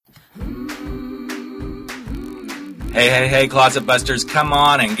Hey, Closet Busters, come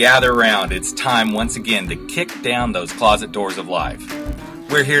on and gather around. It's time once again to kick down those closet doors of life.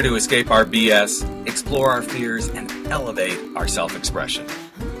 We're here to escape our BS, explore our fears, and elevate our self-expression.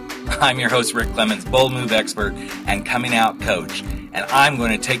 I'm your host, Rick Clemens, bold move expert and coming out coach, and I'm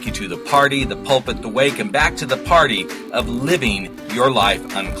going to take you to the party, the pulpit, the wake, and back to the party of living your life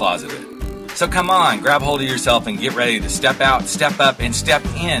uncloseted. So come on, grab hold of yourself and get ready to step out, step up, and step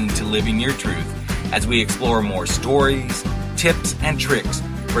into living your truth as we explore more stories, tips, and tricks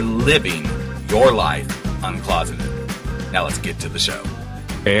for living your life uncloseted. Now let's get to the show.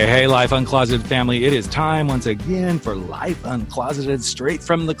 Hey, Life Uncloseted family. It is time once again for Life Uncloseted, straight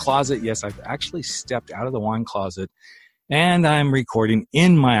from the closet. Yes, I've actually stepped out of the wine closet and I'm recording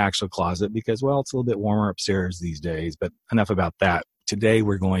in my actual closet because, well, it's a little bit warmer upstairs these days, but enough about that. Today,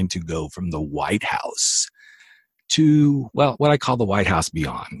 we're going to go from the White House to, well, what I call the White House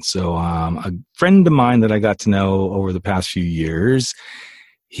beyond. So a friend of mine that I got to know over the past few years,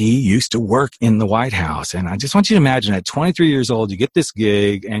 he used to work in the White House. And I just want you to imagine at 23 years old, you get this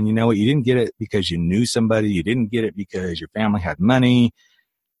gig and you know what? You didn't get it because you knew somebody. You didn't get it because your family had money.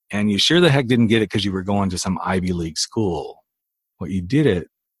 And you sure the heck didn't get it because you were going to some Ivy League school. What you did it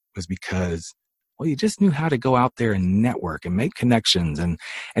was because, well, you just knew how to go out there and network and make connections and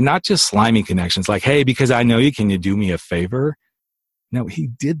not just slimy connections like, hey, because I know you, can you do me a favor? No, he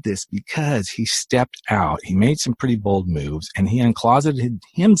did this because he stepped out. He made some pretty bold moves and he uncloseted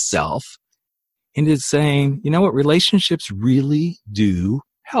himself into saying, you know what? Relationships really do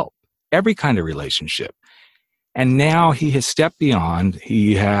help. Every kind of relationship. And now he has stepped beyond.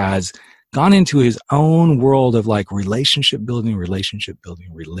 He has gone into his own world of like relationship building,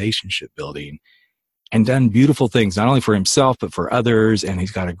 and done beautiful things, not only for himself, but for others. And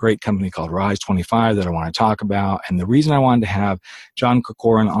he's got a great company called Rise 25 that I want to talk about. And the reason I wanted to have John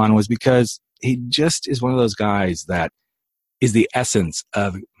Corcoran on was because he just is one of those guys that is the essence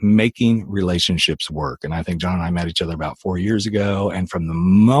of making relationships work. And I think John and I met each other about 4 years ago. And from the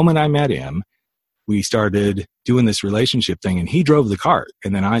moment I met him, we started doing this relationship thing and he drove the cart.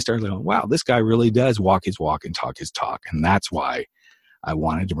 And then I started going, wow, this guy really does walk his walk and talk his talk. And that's why I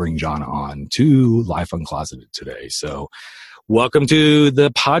wanted to bring John on to Life Uncloseted today. So welcome to the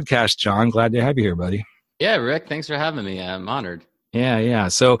podcast, John. Glad to have you here, buddy. Yeah, Rick, thanks for having me. I'm honored. Yeah.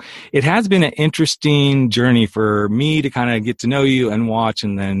 So it has been an interesting journey for me to kind of get to know you and watch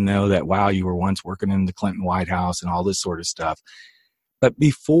and then know that, wow, you were once working in the Clinton White House and all this sort of stuff. But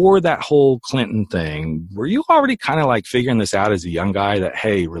before that whole Clinton thing, were you already kind of like figuring this out as a young guy that,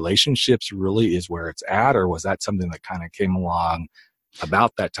 hey, relationships really is where it's at? Or was that something that kind of came along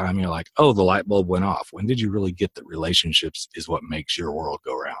about that time? You're like, oh, the light bulb went off. When did you really get that relationships is what makes your world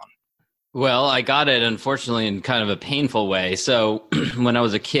go round? Well, I got it, unfortunately, in kind of a painful way. So when I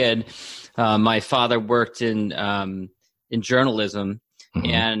was a kid, my father worked in journalism. Mm-hmm.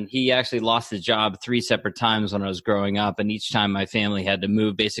 And he actually lost his job 3 separate times when I was growing up. And each time my family had to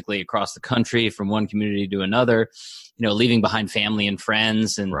move basically across the country from one community to another, you know, leaving behind family and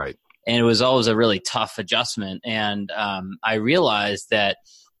friends. And, right. And it was always a really tough adjustment. And I realized that,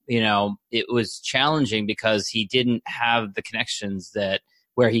 you know, it was challenging because he didn't have the connections that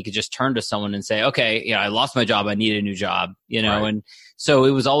where he could just turn to someone and say, okay, you know, I lost my job. I need a new job, you know? Right. And so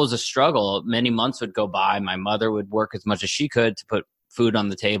it was always a struggle. Many months would go by. My mother would work as much as she could to put food on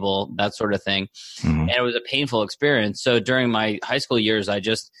the table, that sort of thing. Mm-hmm. And it was a painful experience. So during my high school years, I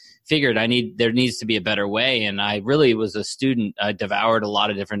just figured there needs to be a better way. And I really was a student. I devoured a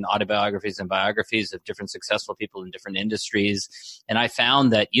lot of different autobiographies and biographies of different successful people in different industries. And I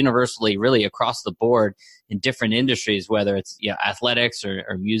found that universally, really across the board in different industries, whether it's, you know, athletics or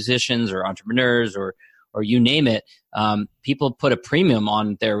musicians or entrepreneurs or you name it, people put a premium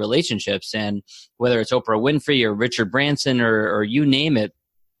on their relationships. And whether it's Oprah Winfrey or Richard Branson or you name it,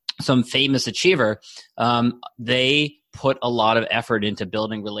 some famous achiever, they put a lot of effort into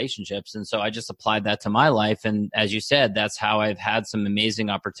building relationships. And so I just applied that to my life. And as you said, that's how I've had some amazing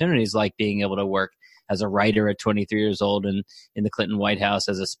opportunities, like being able to work as a writer at 23 years old and in the Clinton White House,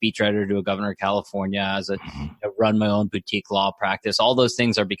 as a speechwriter to a governor of California, as run my own boutique law practice. All those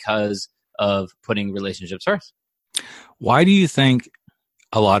things are because of putting relationships first. Why do you think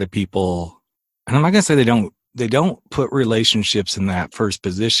a lot of people, and I'm not going to say they don't put relationships in that first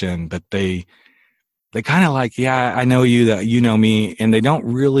position, but they kind of like, yeah, I know you, that you know me, and they don't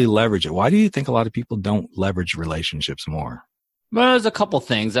really leverage it. Why do you think a lot of people don't leverage relationships more? Well, there's a couple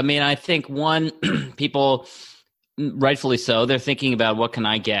things. I mean, I think one, people, rightfully so, they're thinking about what can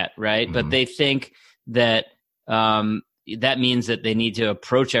I get, right? Mm-hmm. But they think that that means that they need to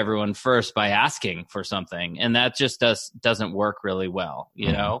approach everyone first by asking for something. And that just doesn't work really well,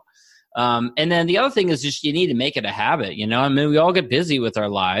 you know? And then the other thing is just you need to make it a habit. I mean, we all get busy with our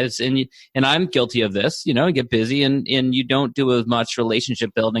lives, and I'm guilty of this. You get busy and you don't do as much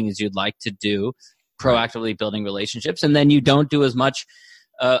relationship building as you'd like to do, proactively building relationships, and then you don't do as much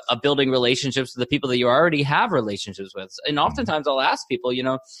building relationships with the people that you already have relationships with. And oftentimes I'll ask people,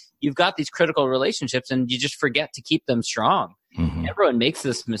 you've got these critical relationships and you just forget to keep them strong. Mm-hmm. Everyone makes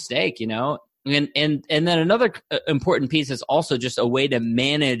this mistake, And then another important piece is also just a way to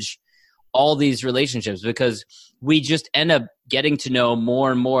manage all these relationships, because we just end up getting to know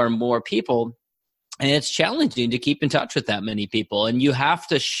more and more and more people. And it's challenging to keep in touch with that many people. And you have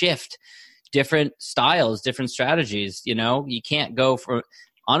to shift different styles, different strategies. You can't go for,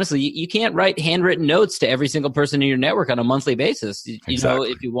 honestly, you can't write handwritten notes to every single person in your network on a monthly basis,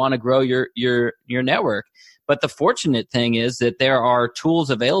 Exactly. if you want to grow your network. But the fortunate thing is that there are tools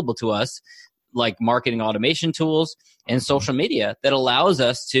available to us, like marketing automation tools and social media, that allows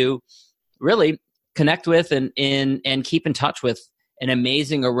us to really connect with and keep in touch with an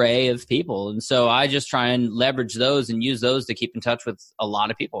amazing array of people. And so I just try and leverage those and use those to keep in touch with a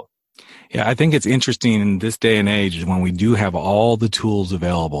lot of people. Yeah, I think it's interesting in this day and age when we do have all the tools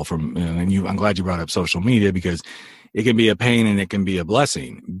available from, I'm glad you brought up social media, because it can be a pain and it can be a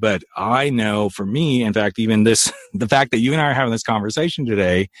blessing. But I know for me, in fact, even the fact that you and I are having this conversation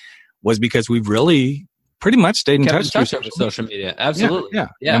today was because we've really pretty much stayed in touch with social media. Absolutely.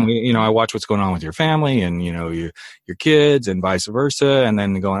 Yeah. And I watch what's going on with your family and, your kids and vice versa. And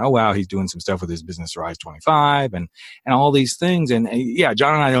then going, oh, wow, he's doing some stuff with his business Rise 25 and all these things. And yeah,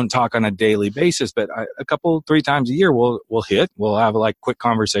 John and I don't talk on a daily basis, but a couple, 3 times a year we'll have like quick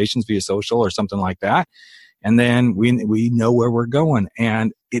conversations via social or something like that. And then we know where we're going,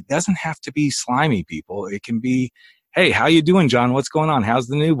 and it doesn't have to be slimy people. It can be, hey, how you doing, John? What's going on? How's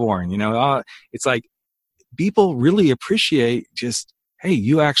the newborn? It's like, people really appreciate just, hey,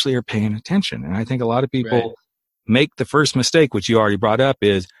 you actually are paying attention. And I think a lot of people make the first mistake, which you already brought up,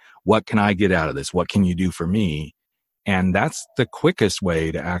 is what can I get out of this? What can you do for me? And that's the quickest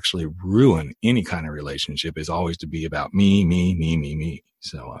way to actually ruin any kind of relationship, is always to be about me, me, me, me, me.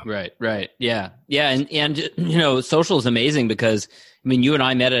 So, right. Yeah. And social is amazing because, you and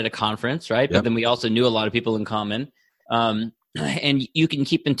I met at a conference, right? Yep. But then we also knew a lot of people in common. And you can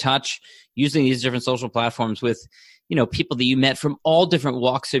keep in touch using these different social platforms with, people that you met from all different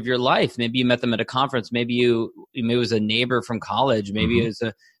walks of your life. Maybe you met them at a conference. Maybe it was a neighbor from college. Maybe it was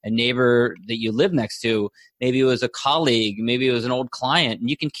a neighbor that you live next to. Maybe it was a colleague. Maybe it was an old client. And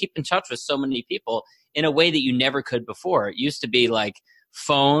you can keep in touch with so many people in a way that you never could before. It used to be like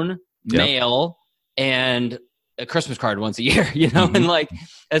phone, mail, and a Christmas card once a year, and like,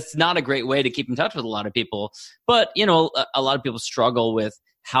 it's not a great way to keep in touch with a lot of people. But, a lot of people struggle with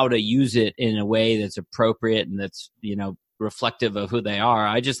how to use it in a way that's appropriate and that's, reflective of who they are.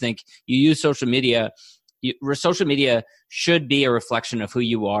 I just think you use social media. Social media should be a reflection of who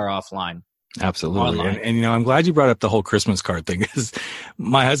you are offline. Absolutely. And I'm glad you brought up the whole Christmas card thing, because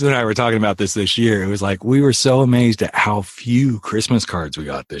my husband and I were talking about this year. It was like, we were so amazed at how few Christmas cards we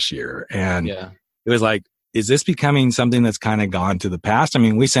got this year. And it was like, is this becoming something that's kind of gone to the past?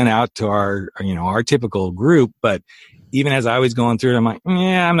 We sent out to our typical group, but even as I was going through it, I'm like,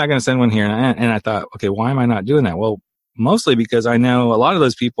 I'm not going to send one here. And I thought, okay, why am I not doing that? Well, mostly because I know a lot of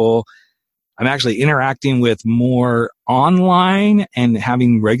those people I'm actually interacting with more online and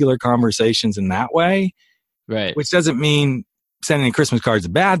having regular conversations in that way. Right. Which doesn't mean sending Christmas cards is a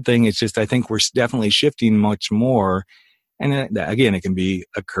bad thing. It's just, I think we're definitely shifting much more. And again, it can be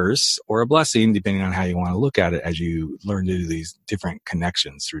a curse or a blessing, depending on how you want to look at it, as you learn to do these different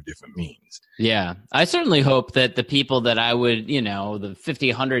connections through different means. Yeah. I certainly hope that the people that I would, the 50,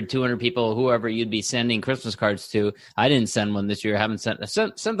 100, 200 people, whoever you'd be sending Christmas cards to, I didn't send one this year. I haven't sent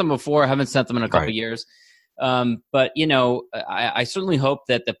them before. I haven't sent them in a couple of years. But, I certainly hope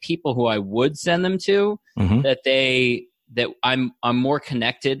that the people who I would send them to, that I'm more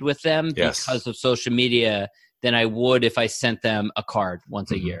connected with them because of social media than I would if I sent them a card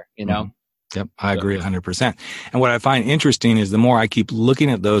once a year, Yep, I agree 100%. And what I find interesting is the more I keep looking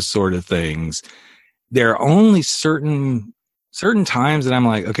at those sort of things, there are only certain times that I'm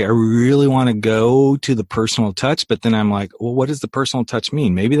like, okay, I really want to go to the personal touch, but then I'm like, well, what does the personal touch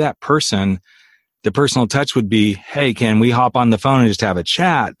mean? Maybe that person, the personal touch would be, hey, can we hop on the phone and just have a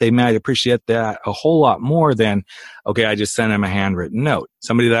chat? They might appreciate that a whole lot more than, okay, I just sent them a handwritten note.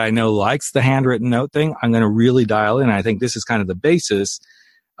 Somebody that I know likes the handwritten note thing, I'm going to really dial in. I think this is kind of the basis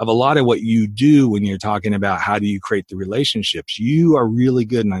of a lot of what you do when you're talking about how do you create the relationships. You are really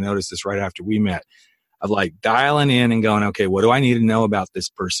good, and I noticed this right after we met, of like dialing in and going, okay, what do I need to know about this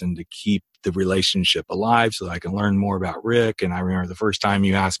person to keep the relationship alive so that I can learn more about Rick? And I remember the first time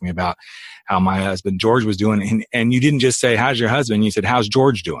you asked me about how my husband George was doing, and you didn't just say, how's your husband? You said, how's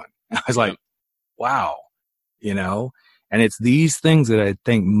George doing? I was like, wow, and it's these things that I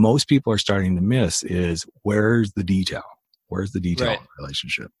think most people are starting to miss is where's the detail? Where's the detail Right. in the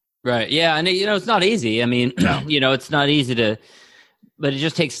relationship? Right. Yeah. And it's not easy. I mean, No. it's not easy but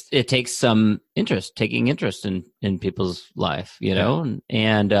it takes some taking interest in people's life,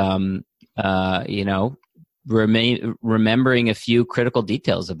 and remembering a few critical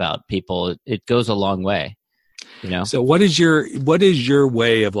details about people. It goes a long way, So what is your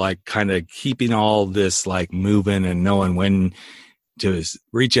way of like kind of keeping all this like moving and knowing when to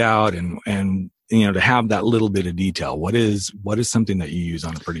reach out and to have that little bit of detail? What is something that you use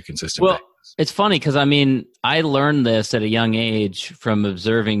on a pretty consistent basis? It's funny because I learned this at a young age from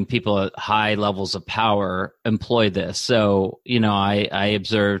observing people at high levels of power employ this. So, I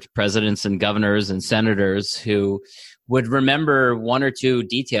observed presidents and governors and senators who would remember one or two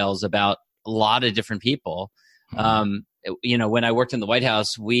details about a lot of different people. When I worked in the White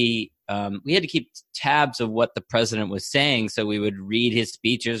House, we had to keep tabs of what the president was saying. So we would read his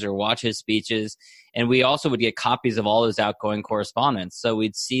speeches or watch his speeches. And we also would get copies of all his outgoing correspondence. So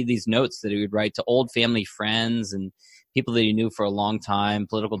we'd see these notes that he would write to old family friends and people that he knew for a long time,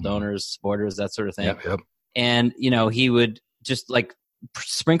 political donors, supporters, that sort of thing. Yep. And, he would just like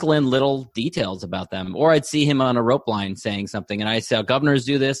sprinkle in little details about them. Or I'd see him on a rope line saying something. And I saw governors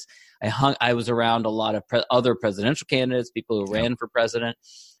do this. I was around a lot of other presidential candidates, people who ran for president.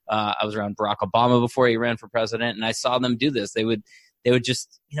 I was around Barack Obama before he ran for president, and I saw them do this. They would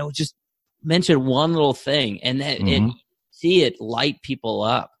just mention one little thing, and then see it light people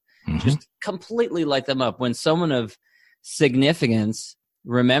up, just completely light them up. When someone of significance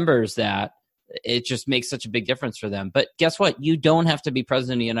remembers that, it just makes such a big difference for them. But guess what? You don't have to be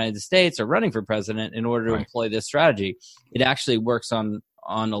president of the United States or running for president in order to employ this strategy. It actually works on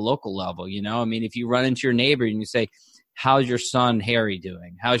a local level. I mean, if you run into your neighbor and you say, how's your son Harry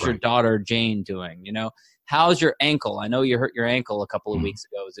doing? How's your daughter Jane doing? How's your ankle? I know you hurt your ankle a couple of weeks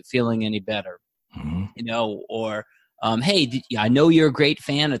ago. Is it feeling any better? Or hey, I know you're a great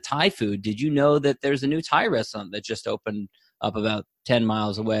fan of Thai food. Did you know that there's a new Thai restaurant that just opened up about 10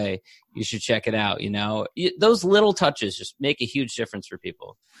 miles away? You should check it out. Those little touches just make a huge difference for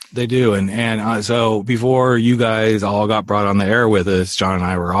people. They do. And so before you guys all got brought on the air with us, John and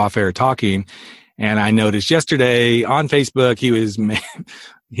I were off air talking, and I noticed yesterday on Facebook,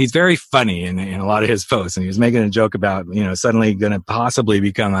 he's very funny in a lot of his posts, and he was making a joke about, suddenly going to possibly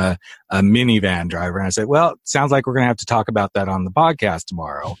become a minivan driver. And I said, well, it sounds like we're going to have to talk about that on the podcast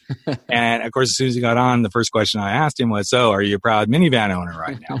tomorrow. And of course, as soon as he got on, the first question I asked him was, so are you a proud minivan owner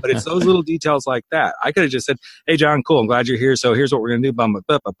right now? But it's those little details like that. I could have just said, hey, John, cool. I'm glad you're here. So here's what we're going to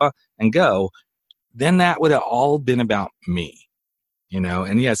do, and go. Then that would have all been about me.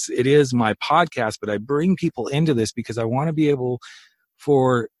 And yes, it is my podcast, but I bring people into this because I want to be able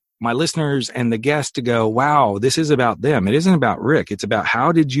for my listeners and the guests to go, wow, this is about them. It isn't about Rick. It's about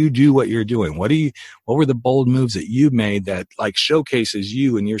how did you do what you're doing? What were the bold moves that you made that like showcases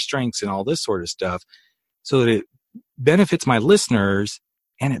you and your strengths and all this sort of stuff so that it benefits my listeners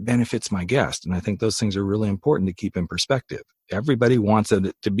and it benefits my guest. And I think those things are really important to keep in perspective. Everybody wants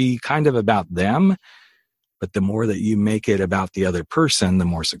it to be kind of about them, but the more that you make it about the other person, the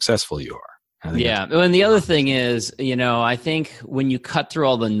more successful you are. Yeah. And the other thing is, I think when you cut through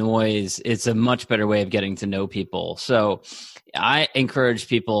all the noise, it's a much better way of getting to know people. So I encourage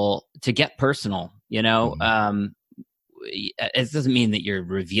people to get personal, it doesn't mean that you're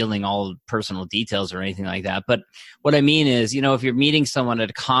revealing all personal details or anything like that. But what I mean is, if you're meeting someone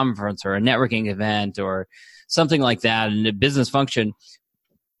at a conference or a networking event or something like that in a business function,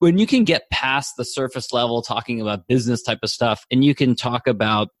 when you can get past the surface level talking about business type of stuff and you can talk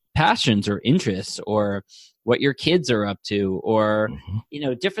about passions or interests or what your kids are up to or,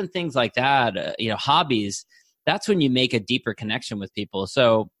 different things like that, hobbies, that's when you make a deeper connection with people.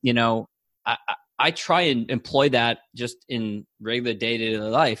 So, I try and employ that just in regular day-to-day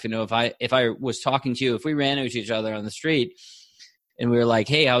life. If I was talking to you, if we ran into each other on the street and we were like,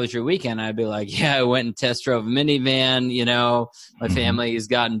 hey, how was your weekend? I'd be like, yeah, I went and test drove a minivan. My family has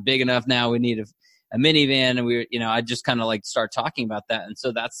gotten big enough now. We need a minivan. And I just kind of like start talking about that. And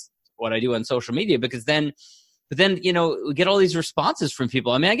so that's what I do on social media but then, we get all these responses from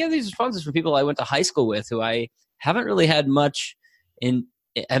people. I mean, I get these responses from people I went to high school with who I haven't really had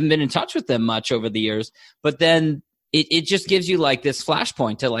haven't been in touch with them much over the years. But then it just gives you like this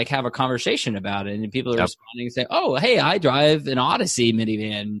flashpoint to like have a conversation about it. And people are responding and saying, oh, hey, I drive an Odyssey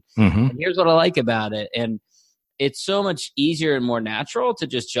minivan. And here's what I like about it. And it's so much easier and more natural to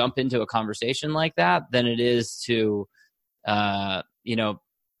just jump into a conversation like that than it is to,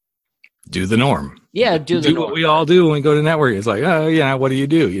 do the norm. Yeah, do the norm. What we all do when we go to network. It's like, oh, yeah, what do you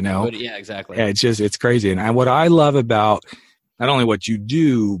do? You know? Yeah, exactly. Yeah, it's crazy. And what I love about not only what you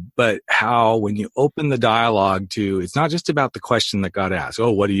do, but how when you open the dialogue to, it's not just about the question that got asked.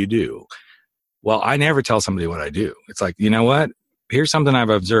 Oh, what do you do? Well, I never tell somebody what I do. It's like, you know what? Here's something I've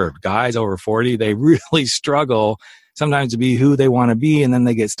observed. Guys over 40, they really struggle sometimes to be who they want to be. And then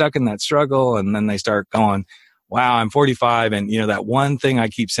they get stuck in that struggle. And then they start going, wow, I'm 45. And, that one thing I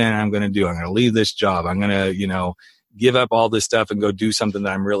keep saying I'm going to do, I'm going to leave this job. I'm going to, give up all this stuff and go do something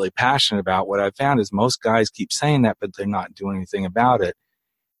that I'm really passionate about. What I've found is most guys keep saying that, but they're not doing anything about it.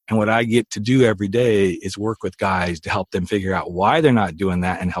 And what I get to do every day is work with guys to help them figure out why they're not doing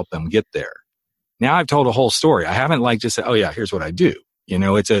that and help them get there. Now I've told a whole story. I haven't just said, oh yeah, here's what I do.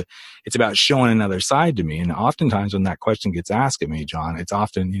 It's about showing another side to me. And oftentimes when that question gets asked of me, John, it's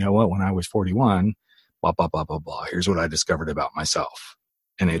often, when I was 41, blah, blah, blah, blah, blah. Here's what I discovered about myself.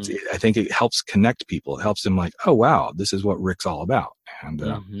 And I think it helps connect people. It helps them like, oh, wow, this is what Rick's all about. And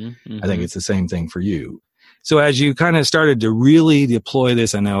I think it's the same thing for you. So as you kind of started to really deploy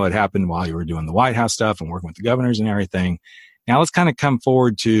this, I know it happened while you were doing the White House stuff and working with the governors and everything. Now let's kind of come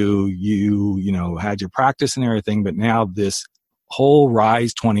forward to you had your practice and everything, but now this whole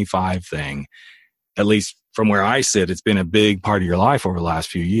Rise 25 thing, at least from where I sit, it's been a big part of your life over the last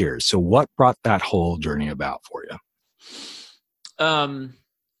few years. So what brought that whole journey about for you?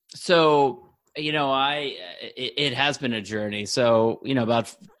 It has been a journey. So,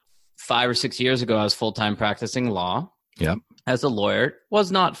 about 5 or 6 years ago, I was full-time practicing law. Yep. As a lawyer,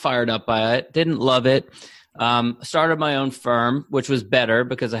 was not fired up by it, didn't love it. Started my own firm, which was better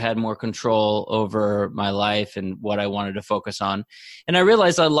because I had more control over my life and what I wanted to focus on. And I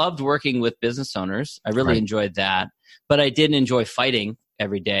realized I loved working with business owners. I really enjoyed that, but I didn't enjoy fighting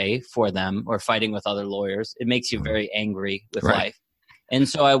every day for them or fighting with other lawyers. It makes you very angry with life. And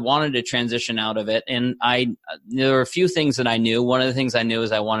so I wanted to transition out of it. And there were a few things that I knew. One of the things I knew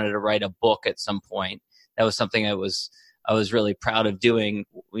is I wanted to write a book at some point. That was something I was really proud of doing,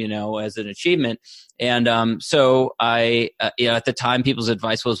 as an achievement. And so I, at the time, people's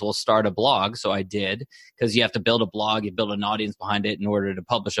advice was, well, start a blog. So I did, because you have to build a blog, you build an audience behind it in order to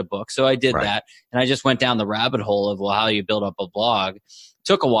publish a book. So I did that. And I just went down the rabbit hole of, well, how you build up a blog.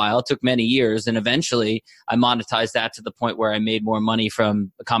 Took a while, took many years, and eventually I monetized that to the point where I made more money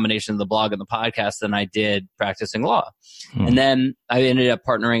from a combination of the blog and the podcast than I did practicing law. And then I ended up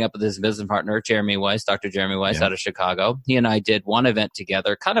partnering up with this business partner, Jeremy Weiss, Dr. Jeremy Weiss out of Chicago. He and I did one event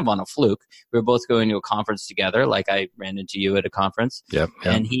together, kind of on a fluke. We were both going to a conference together, like I ran into you at a conference.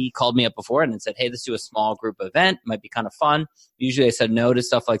 And he called me up before and said, hey, let's do a small group event. Might be kind of fun. Usually I said no to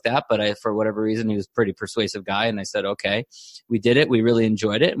stuff like that, but for whatever reason, he was a pretty persuasive guy. And I said, okay, we did it. We really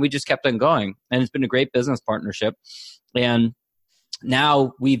enjoyed it. And we just kept on going. And it's been a great business partnership. And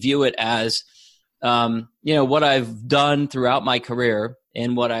now we view it as, what I've done throughout my career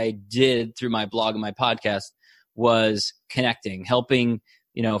and what I did through my blog and my podcast was connecting, helping,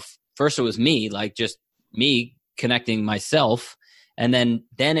 first it was me, like just me connecting myself. And then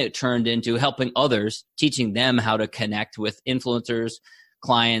it turned into helping others, teaching them how to connect with influencers,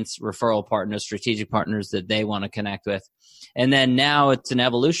 clients, referral partners, strategic partners that they want to connect with. And then now it's an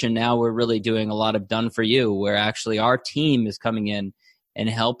evolution. Now we're really doing a lot of done for you, where actually our team is coming in and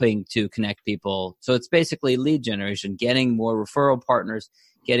helping to connect people. So it's basically lead generation, getting more referral partners,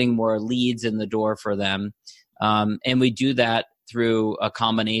 getting more leads in the door for them. And we do that through a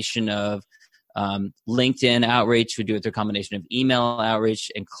combination of LinkedIn outreach. We do it through a combination of email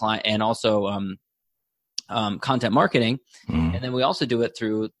outreach and also content marketing. And then we also do it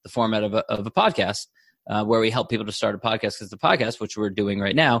through the format of a podcast, where we help people to start a podcast, because the podcast, which we're doing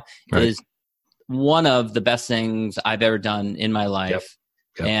right now, is one of the best things I've ever done in my life.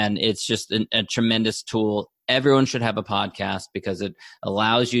 And it's just a tremendous tool. Everyone should have a podcast because it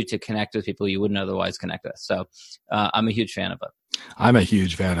allows you to connect with people you wouldn't otherwise connect with. So I'm a huge fan of it. I'm a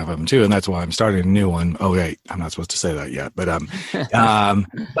huge fan of them too. And that's why I'm starting a new one. Oh, wait, I'm not supposed to say that yet, but,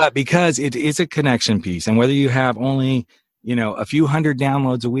 but because it is a connection piece, and whether you have only, a few hundred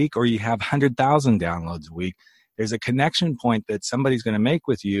downloads a week or you have 100,000 downloads a week, there's a connection point that somebody's going to make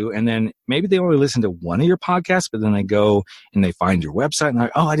with you. And then maybe they only listen to one of your podcasts, but then they go and they find your website and they're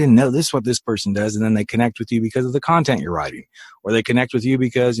like, oh, I didn't know this is what this person does. And then they connect with you because of the content you're writing, or they connect with you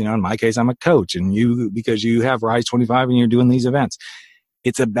because, in my case, I'm a coach, and because you have Rise 25 and you're doing these events.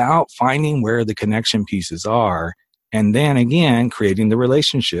 It's about finding where the connection pieces are And then again, creating the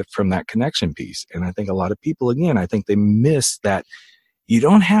relationship from that connection piece. And I think a lot of people, again, I think they miss that you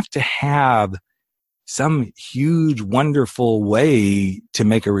don't have to have some huge, wonderful way to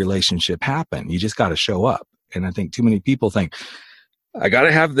make a relationship happen. You just got to show up. And I think too many people think, I got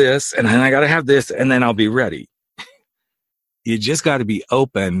to have this, and then I got to have this, and then I'll be ready. You just got to be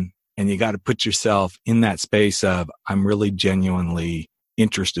open, and you got to put yourself in that space of, I'm really genuinely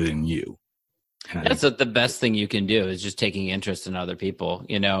interested in you. That's the best thing you can do, is just taking interest in other people,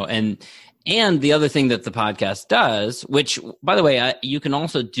 and the other thing that the podcast does, which, by the way, you can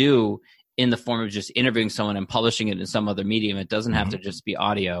also do in the form of just interviewing someone and publishing it in some other medium. It doesn't have to just be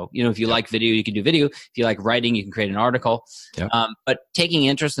audio. If you like video, you can do video. If you like writing, you can create an article. But taking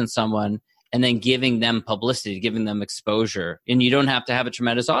interest in someone and then giving them publicity, giving them exposure. And you don't have to have a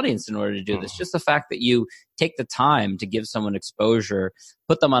tremendous audience in order to do this. Just the fact that you take the time to give someone exposure,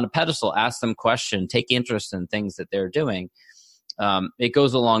 put them on a pedestal, ask them questions, take interest in things that they're doing. It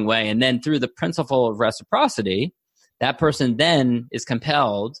goes a long way. And then through the principle of reciprocity, that person then is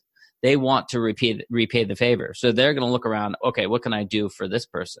compelled. They want to repay the favor. So they're going to look around, okay, what can I do for this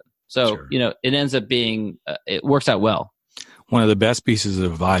person? So, it ends up being, it works out well. One of the best pieces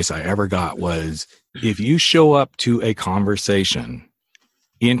of advice I ever got was, if you show up to a conversation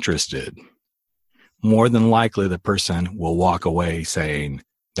interested, more than likely the person will walk away saying,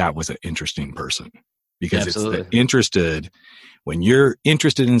 that was an interesting person. Because Absolutely. It's the interested, when you're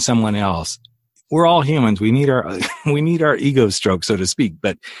interested in someone else, we're all humans. We need our ego stroke, so to speak,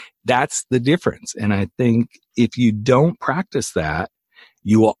 but that's the difference. And I think if you don't practice that,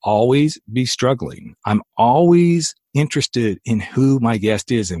 you will always be struggling. I'm always interested in who my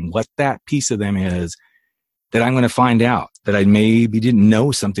guest is and what that piece of them is that I'm going to find out, that I maybe didn't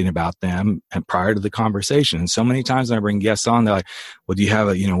know something about them prior to the conversation. And so many times when I bring guests on, they're like, well, do you have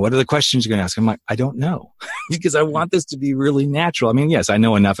what are the questions you're going to ask? I'm like, I don't know, because I want this to be really natural. I mean, yes, I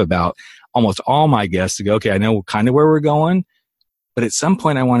know enough about almost all my guests to go, okay, I know kind of where we're going, but at some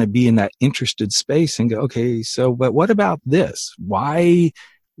point I want to be in that interested space and go, okay, so, but what about this? Why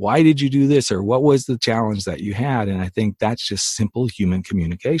did you do this? Or what was the challenge that you had? And I think that's just simple human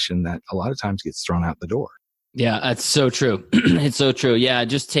communication that a lot of times gets thrown out the door. Yeah, that's so true. It's so true. Yeah,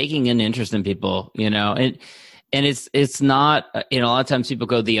 just taking an interest in people, and it's not, a lot of times people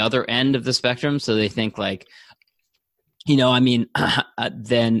go the other end of the spectrum. So they think like,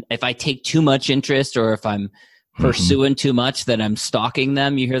 then if I take too much interest, or if I'm pursuing too much, then I'm stalking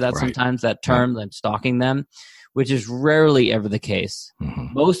them. You hear that sometimes, that term, I'm stalking them, which is rarely ever the case.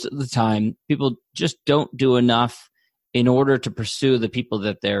 Most of the time, people just don't do enough in order to pursue the people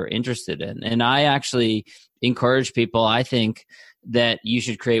that they're interested in. And I actually encourage people, I think, that you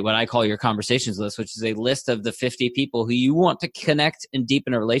should create what I call your conversations list, which is a list of the 50 people who you want to connect and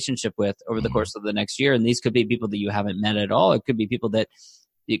deepen a relationship with over the course of the next year. And these could be people that you haven't met at all. It could be people that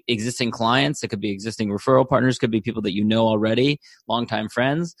existing clients. It could be existing referral partners. It could be people that you know already, longtime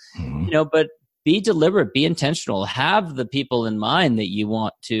friends, but be deliberate, be intentional, have the people in mind that you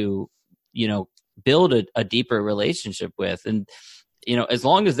want to, build a deeper relationship with. And, as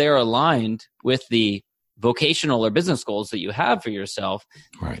long as they're aligned with the vocational or business goals that you have for yourself,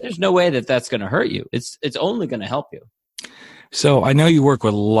 there's no way that that's going to hurt you. It's only going to help you. So I know you work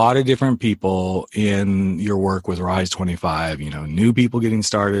with a lot of different people in your work with Rise 25, new people getting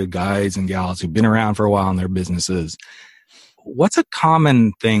started, guys and gals who've been around for a while in their businesses. What's a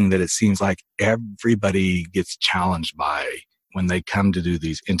common thing that it seems like everybody gets challenged by when they come to do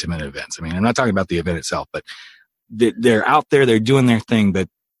these intimate events? I mean, I'm not talking about the event itself, but they're out there, they're doing their thing, but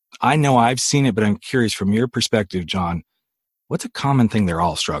I know I've seen it, but I'm curious from your perspective, John, what's a common thing they're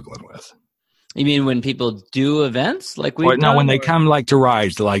all struggling with? You mean when people do events like we? No, when they come like to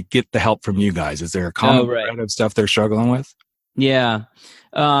Rise to get the help from you guys, is there a common thread of stuff they're struggling with? Yeah.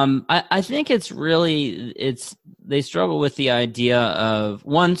 I think it's really, they struggle with the idea of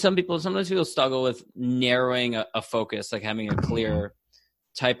sometimes people struggle with narrowing a focus, like having a clear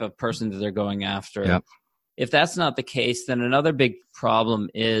type of person that they're going after. Yep. If that's not the case, then another big problem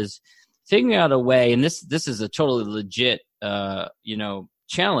is figuring out a way, and this is a totally legit,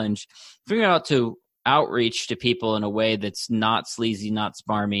 challenge, figuring out to outreach to people in a way that's not sleazy, not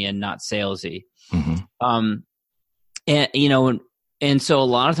smarmy, and not salesy. And so a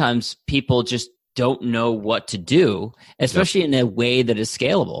lot of times people just don't know what to do, especially in a way that is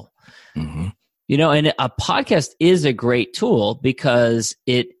scalable. And a podcast is a great tool because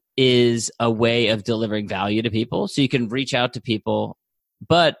it is a way of delivering value to people. So you can reach out to people,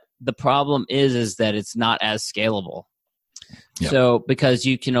 but the problem is that it's not as scalable. Yep. So because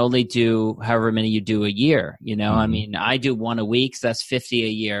you can only do however many you do a year, I mean, I do one a week, so that's 50 a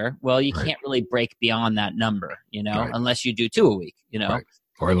year. Well, you can't really break beyond that number, unless you do 2 a week, Right.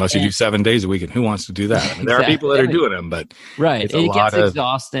 Or unless you do 7 days a week, and who wants to do that? I mean, there are people that are doing them, but right, it gets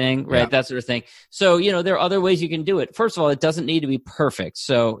exhausting, right? Yeah. That sort of thing. So, there are other ways you can do it. First of all, it doesn't need to be perfect.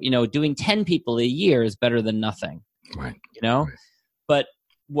 So, doing 10 people a year is better than nothing, right? Right. But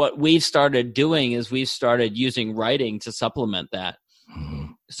what we've started doing is we've started using writing to supplement that.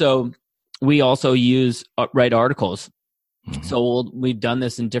 Mm-hmm. So we also write articles. Mm-hmm. So we've done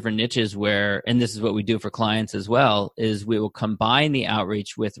this in different niches and this is what we do for clients as well, is we will combine the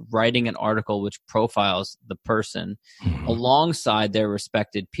outreach with writing an article which profiles the person alongside their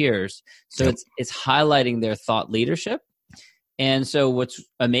respected peers. So it's highlighting their thought leadership. And so what's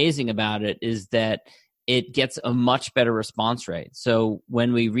amazing about it is that it gets a much better response rate. So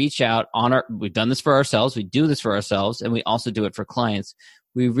when we reach out we've done this for ourselves, we do this for ourselves, and we also do it for clients.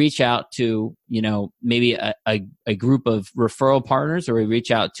 We reach out to, maybe a group of referral partners, or we reach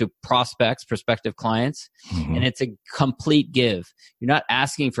out to prospective clients, and it's a complete give. You're not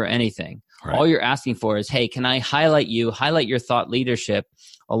asking for anything. Right. All you're asking for is, hey, can I highlight your thought leadership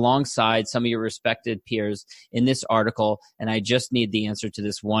alongside some of your respected peers in this article, and I just need the answer to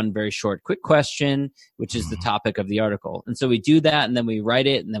this one very short, quick question, which is the topic of the article. And so we do that, and then we write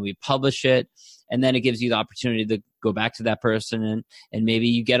it, and then we publish it, and then it gives you the opportunity to go back to that person, and maybe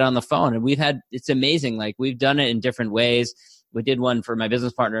you get on the phone. And it's amazing. Like, we've done it in different ways. We did one for my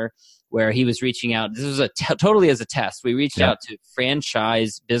business partner where he was reaching out. This was totally as a test. We reached out to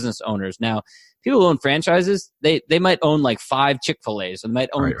franchise business owners. Now, people who own franchises, they might own like 5 Chick-fil-A's, or they might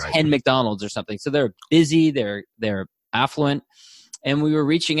own 10 McDonald's or something. So they're busy, they're affluent. And we were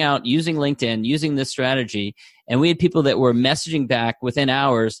reaching out using LinkedIn, using this strategy. And we had people that were messaging back within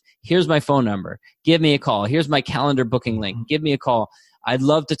hours. Here's my phone number. Give me a call. Here's my calendar booking link. Give me a call. I'd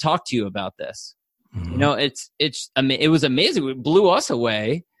love to talk to you about this. It was amazing. It blew us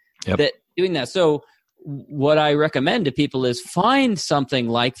away that doing that. So what I recommend to people is find something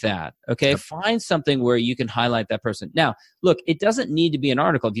like that. Okay. Find something where you can highlight that person. Now, look, it doesn't need to be an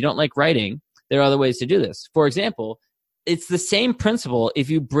article. If you don't like writing, there are other ways to do this. For example, it's the same principle if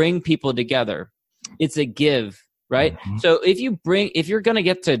you bring people together. It's a give, right? Mm-hmm. So if you're going to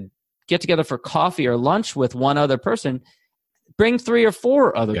get together for coffee or lunch with one other person, bring 3 or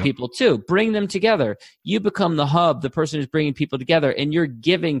 4 other people too. Bring them together. You become the hub, the person who's bringing people together, and you're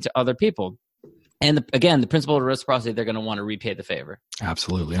giving to other people. And again, the principle of reciprocity, they're going to want to repay the favor.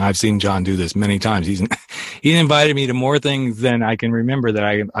 Absolutely. And I've seen John do this many times. He invited me to more things than I can remember that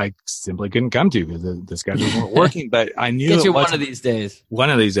I simply couldn't come to because the schedules weren't working. But I knew it was one of these days. One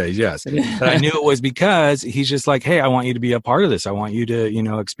of these days, yes. But I knew it was because he's just like, hey, I want you to be a part of this. I want you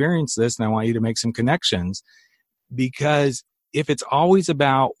to, experience this, and I want you to make some connections. Because if it's always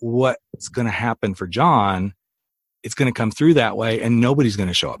about what's going to happen for John, it's going to come through that way and nobody's going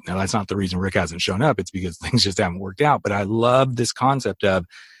to show up. Now, that's not the reason Rick hasn't shown up. It's because things just haven't worked out. But I love this concept of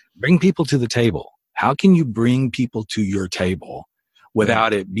bring people to the table. How can you bring people to your table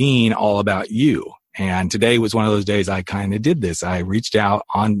without it being all about you? And today was one of those days I kind of did this. I reached out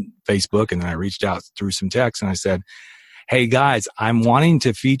on Facebook, and then I reached out through some text, and I said, hey guys, I'm wanting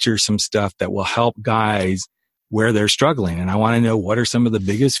to feature some stuff that will help guys where they're struggling. And I want to know what are some of the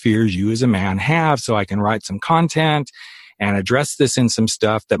biggest fears you as a man have, so I can write some content and address this in some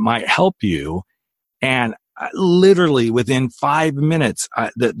stuff that might help you. And literally within 5 minutes,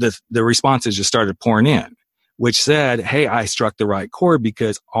 the responses just started pouring in, which said, hey, I struck the right chord,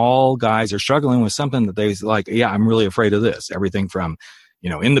 because all guys are struggling with something that they like, yeah, I'm really afraid of this. Everything from,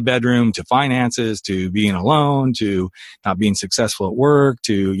 in the bedroom, to finances, to being alone, to not being successful at work,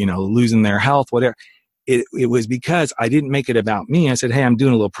 to, losing their health, whatever. It was because I didn't make it about me. I said, hey, I'm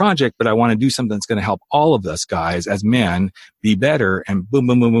doing a little project, but I want to do something that's going to help all of us guys as men be better. And boom,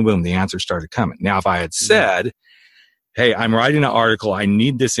 boom, boom, boom, boom, the answer started coming. Now, if I had said, hey, I'm writing an article, I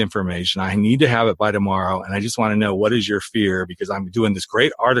need this information, I need to have it by tomorrow, and I just want to know, what is your fear? Because I'm doing this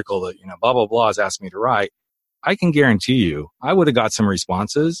great article that, blah, blah, blah has asked me to write. I can guarantee you I would have got some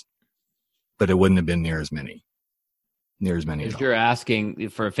responses, but it wouldn't have been near as many. If you're asking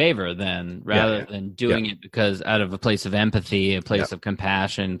for a favor, then rather than doing it because out of a place of empathy, a place of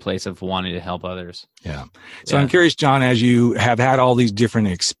compassion, place of wanting to help others. Yeah. So I'm curious, John, as you have had all these different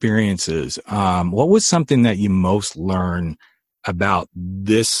experiences, what was something that you most learned about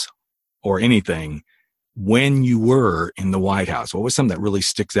this or anything when you were in the White House? What was something that really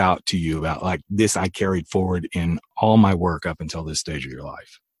sticks out to you about like this I carried forward in all my work up until this stage of your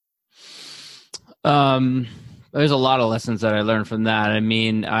life? There's a lot of lessons that I learned from that. I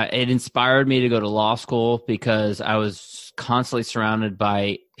mean, it inspired me to go to law school because I was constantly surrounded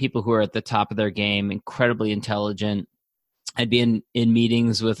by people who are at the top of their game, incredibly intelligent. I'd be in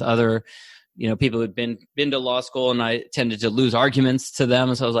meetings with other, people who'd been to law school, and I tended to lose arguments to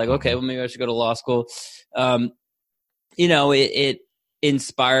them. So I was like, okay, well, maybe I should go to law school. It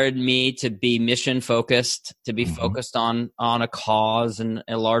inspired me to be mission focused, to be focused on a cause and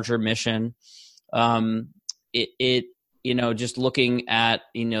a larger mission. Just looking at,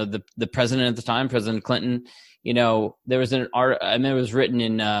 the president at the time, President Clinton, there was an art, I mean, it was written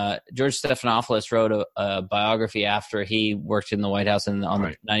in, George Stephanopoulos wrote a biography after he worked in the White House on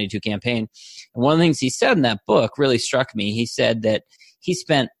the 92 campaign. And one of the things he said in that book really struck me. He said that he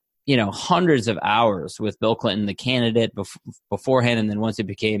spent, hundreds of hours with Bill Clinton, the candidate beforehand. And then once he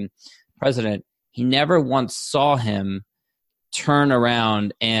became president, he never once saw him turn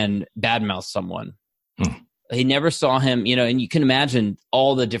around and badmouth someone. He never saw him, and you can imagine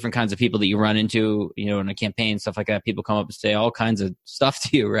all the different kinds of people that you run into, in a campaign, stuff like that. People come up and say all kinds of stuff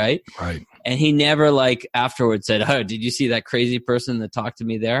to you, right? Right. And he never afterwards said, "Oh, did you see that crazy person that talked to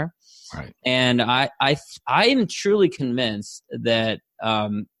me there?" Right. And I am truly convinced that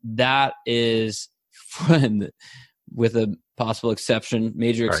that is, with a possible exception,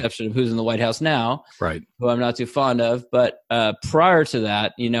 major exception of who's in the White House now, right, who I'm not too fond of. But prior to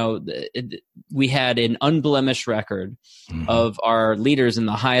that, we had an unblemished record of our leaders in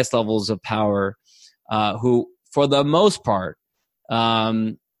the highest levels of power, who, for the most part,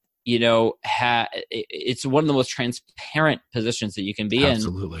 it's one of the most transparent positions that you can be in.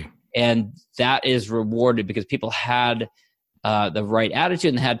 Absolutely. And that is rewarded because people had the right attitude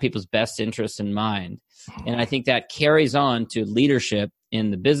and had people's best interests in mind. And I think that carries on to leadership in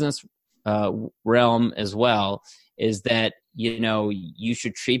the business realm as well, is that, you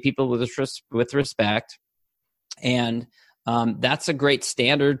should treat people with respect. And that's a great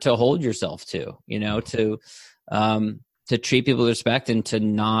standard to hold yourself to, to treat people with respect and to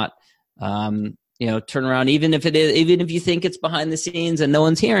not, turn around, even if you think it's behind the scenes and no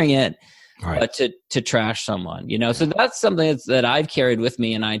one's hearing it. Right. But to trash someone, so that's something that I've carried with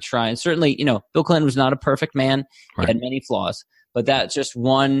me, and I try. And certainly, Bill Clinton was not a perfect man; he had many flaws. But that's just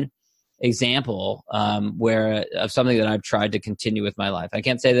one example of something that I've tried to continue with my life. I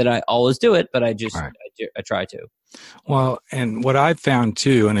can't say that I always do it, but I try to. Well, and what I've found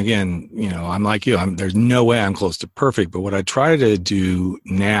too, and again, I'm like you. There's no way I'm close to perfect, but what I try to do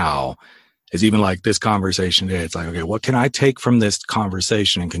now is even like this conversation today. It's like, okay, what can I take from this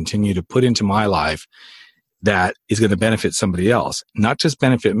conversation and continue to put into my life that is going to benefit somebody else? Not just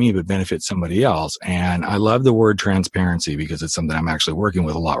benefit me, but benefit somebody else. And I love the word transparency because it's something I'm actually working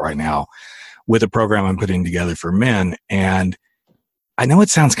with a lot right now with a program I'm putting together for men. And I know it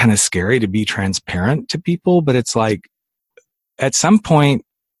sounds kind of scary to be transparent to people, but it's like at some point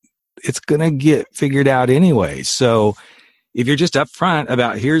it's going to get figured out anyway. So if you're just upfront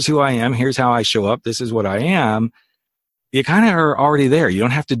about here's who I am, here's how I show up, this is what I am, you kind of are already there. You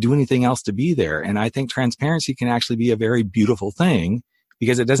don't have to do anything else to be there. And I think transparency can actually be a very beautiful thing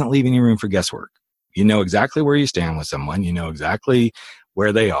because it doesn't leave any room for guesswork. You know exactly where you stand with someone. You know exactly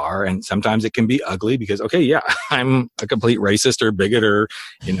where they are. And sometimes it can be ugly because, okay, yeah, I'm a complete racist or bigot or,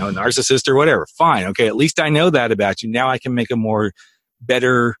 narcissist or whatever. Fine. Okay. At least I know that about you. Now I can make a more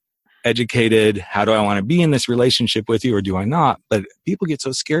better educated, how do I want to be in this relationship with you or do I not? But people get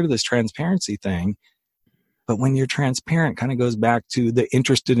so scared of this transparency thing. But when you're transparent, kind of goes back to the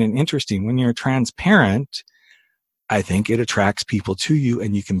interested and interesting. When you're transparent, I think it attracts people to you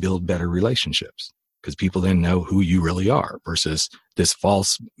and you can build better relationships because people then know who you really are versus this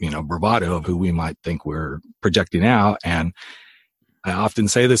false, bravado of who we might think we're projecting out. And I often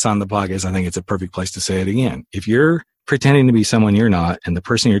say this on the podcast. I think it's a perfect place to say it again. If you're pretending to be someone you're not, and the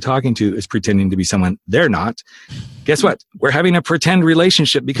person you're talking to is pretending to be someone they're not, guess what? We're having a pretend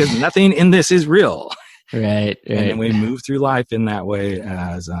relationship because nothing in this is real. Right. And then we move through life in that way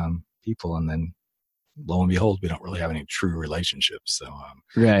as people, and then lo and behold, we don't really have any true relationships. So,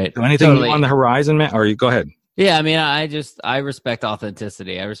 right. So anything totally on the horizon, man? Or you go ahead. Yeah, I mean, I respect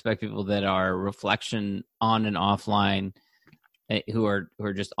authenticity. I respect people that are reflection on and offline, who are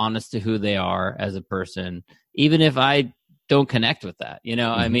just honest to who they are as a person, even if I don't connect with that.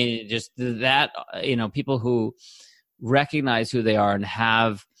 I mean, just that, people who recognize who they are and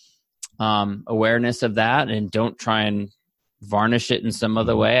have awareness of that and don't try and varnish it in some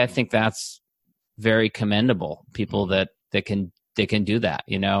other way. I think that's very commendable. People that can do that,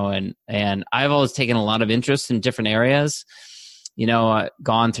 and I've always taken a lot of interest in different areas,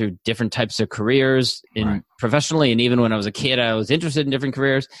 gone through different types of careers professionally. And even when I was a kid, I was interested in different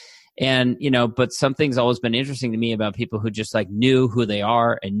careers. And, but something's always been interesting to me about people who just like knew who they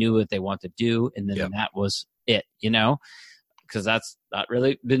are and knew what they want to do. And then that was it, because that's not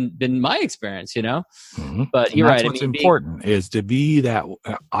really been my experience, Mm-hmm. But and you're that's right. What's important is to be that.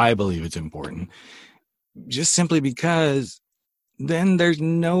 I believe it's important just simply because then there's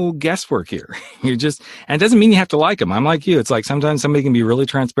no guesswork here. And it doesn't mean you have to like them. I'm like you. It's like sometimes somebody can be really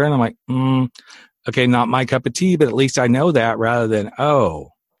transparent. I'm like, okay, not my cup of tea, but at least I know that, rather than,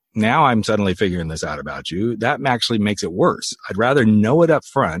 now I'm suddenly figuring this out about you. That actually makes it worse. I'd rather know it up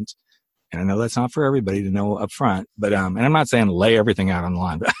front. And I know that's not for everybody to know up front, but, and I'm not saying lay everything out on the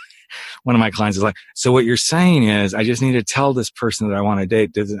line, but one of my clients is like, so what you're saying is I just need to tell this person that I want to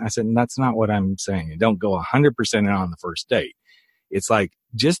date. I said, that's not what I'm saying. Don't go 100% in on the first date. It's like,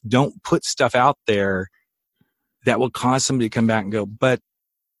 just don't put stuff out there that will cause somebody to come back and go, but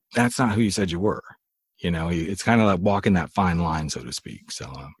that's not who you said you were. It's kind of like walking that fine line, so to speak.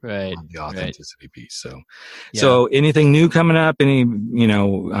 So, right, the authenticity piece. So, yeah. Anything new coming up? Any,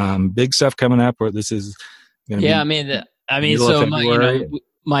 big stuff coming up, or this is going to be? I mean, so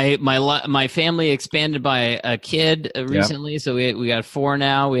my family expanded by a kid recently. So we got 4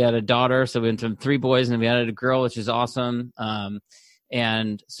 now. We had a daughter, so we went from 3 boys, and we added a girl, which is awesome.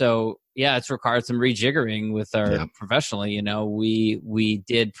 And so, it's required some rejiggering with our professionally. We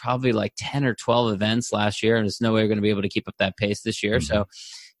did probably like 10 or 12 events last year, and there's no way we're going to be able to keep up that pace this year. Mm-hmm.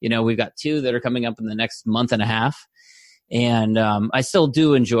 So, we've got 2 that are coming up in the next month and a half. And I still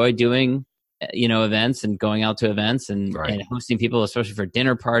do enjoy doing, events and going out to events and hosting people, especially for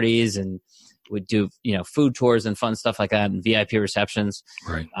dinner parties, and we do, food tours and fun stuff like that and VIP receptions.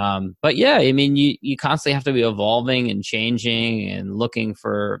 Right. But you constantly have to be evolving and changing and looking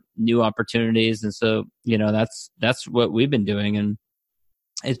for new opportunities. And so, that's what we've been doing. And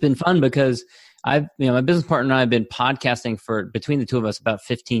it's been fun because my business partner and I have been podcasting for, between the two of us, about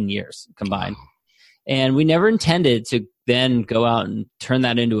 15 years combined. Wow. And we never intended to then go out and turn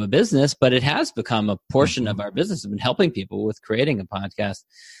that into a business, but it has become a portion of our business. I've been helping people with creating a podcast.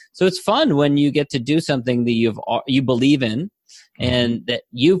 So it's fun when you get to do something that you believe in and that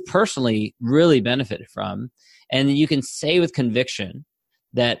you personally really benefited from. And you can say with conviction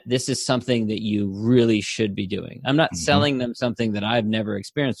that this is something that you really should be doing. I'm not selling them something that I've never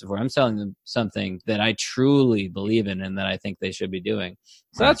experienced before. I'm selling them something that I truly believe in and that I think they should be doing.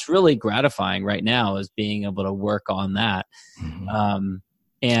 So that's really gratifying right now, is being able to work on that.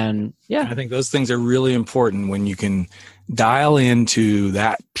 I think those things are really important when you can dial into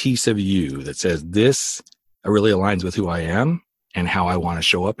that piece of you that says, this really aligns with who I am and how I want to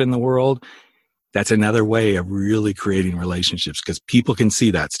show up in the world. That's another way of really creating relationships, because people can see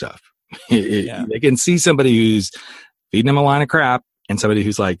that stuff. They can see somebody who's feeding them a line of crap and somebody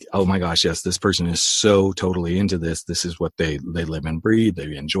who's like, oh my gosh, yes, this person is so totally into this. This is what they live and breathe.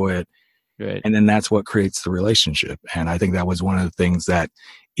 They enjoy it. Right. And then that's what creates the relationship. And I think that was one of the things that,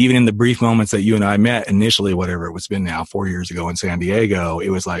 even in the brief moments that you and I met initially, whatever it was been now, 4 years ago in San Diego, it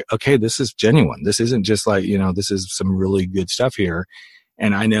was like, okay, this is genuine. This isn't just like, this is some really good stuff here.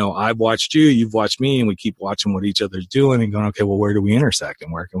 And I know I've watched you, you've watched me, and we keep watching what each other's doing and going, okay, well, where do we intersect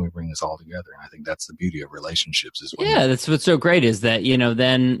and where can we bring this all together? And I think that's the beauty of relationships as well. Yeah, that's what's so great, is that,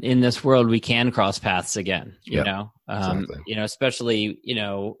 then in this world we can cross paths again, exactly. Especially,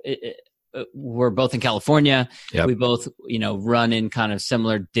 we're both in California. Yep. We both, run in kind of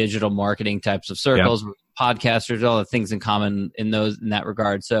similar digital marketing types of circles, podcasters, all the things in common in that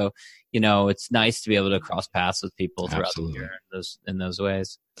regard. So, it's nice to be able to cross paths with people throughout the year in those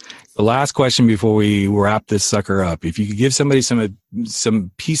ways. The last question before we wrap this sucker up: if you could give somebody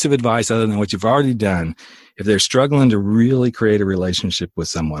some piece of advice other than what you've already done, if they're struggling to really create a relationship with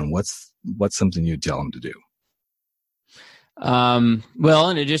someone, what's something you'd tell them to do? Well,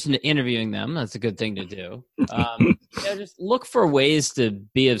 in addition to interviewing them, that's a good thing to do. Just look for ways to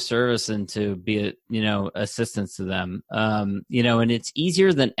be of service and to be assistance to them. And it's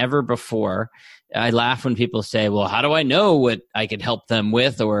easier than ever before. I laugh when people say, well, how do I know what I could help them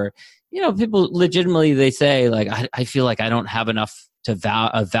with? Or, people legitimately, they say, like, I feel like I don't have enough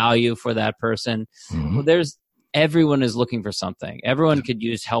value for that person. Well, everyone is looking for something. Everyone could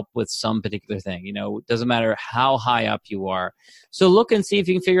use help with some particular thing. It doesn't matter how high up you are. So look and see if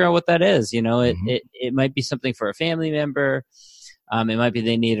you can figure out what that is. It might be something for a family member. It might be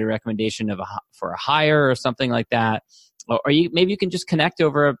they need a recommendation for a hire or something like that. Or maybe you can just connect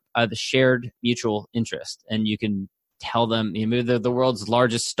over the shared mutual interest, and you can tell them, maybe they're the world's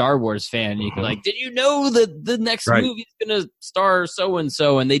largest Star Wars fan. And you can did you know that the next movie is going to star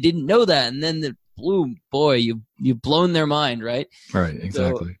so-and-so, and they didn't know that. And then you've blown their mind, right? Right,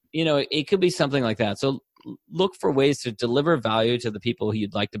 exactly. So, it could be something like that. So look for ways to deliver value to the people who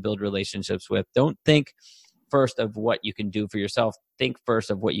you'd like to build relationships with. Don't think first of what you can do for yourself. Think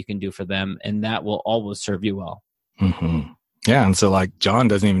first of what you can do for them, and that will always serve you well. Mm-hmm. Yeah. And so like John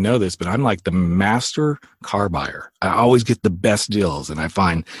doesn't even know this, but I'm like the master car buyer. I always get the best deals and I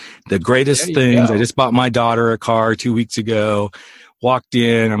find the greatest things. I just bought my daughter a car 2 weeks ago, walked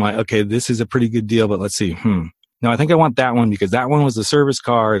in. I'm like, okay, this is a pretty good deal, but let's see. No, I think I want that one because that one was a service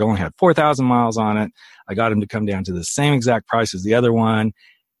car. It only had 4,000 miles on it. I got him to come down to the same exact price as the other one.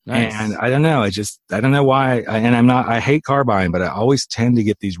 Nice. And I don't know. I don't know why. I hate car buying, but I always tend to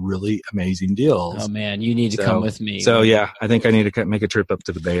get these really amazing deals. Oh man, you need to come with me. So yeah, I think I need to make a trip up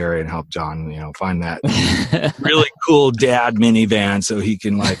to the Bay Area and help John, find that really cool dad minivan so he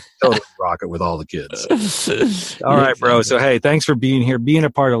can like totally rock it with all the kids. All right, bro. So hey, thanks for being here, being a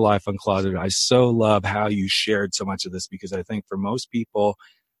part of Life Uncloseted. I so love how you shared so much of this because I think for most people,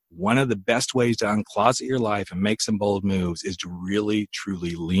 one of the best ways to uncloset your life and make some bold moves is to really,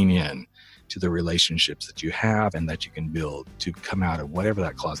 truly lean in to the relationships that you have and that you can build to come out of whatever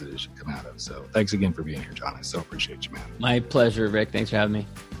that closet is you come out of. So thanks again for being here, John. I so appreciate you, man. My pleasure, Rick. Thanks for having me.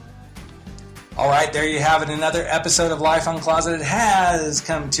 All right, there you have it. Another episode of Life Uncloseted has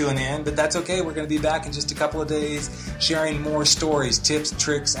come to an end, but that's okay. We're going to be back in just a couple of days sharing more stories, tips,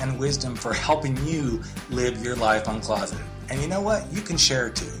 tricks, and wisdom for helping you live your life uncloseted. And you know what? You can share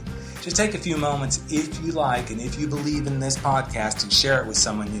too. Just take a few moments if you like and if you believe in this podcast and share it with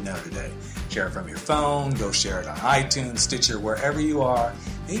someone you know today. Share it from your phone, go share it on iTunes, Stitcher, wherever you are.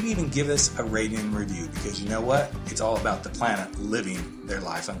 Maybe even give us a rating and review because you know what? It's all about the planet living their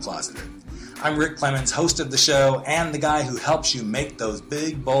life uncloseted. I'm Rick Clemens, host of the show and the guy who helps you make those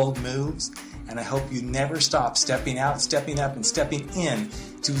big, bold moves. And I hope you never stop stepping out, stepping up, and stepping in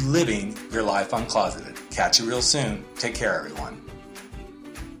to living your life uncloseted. Catch you real soon. Take care, everyone.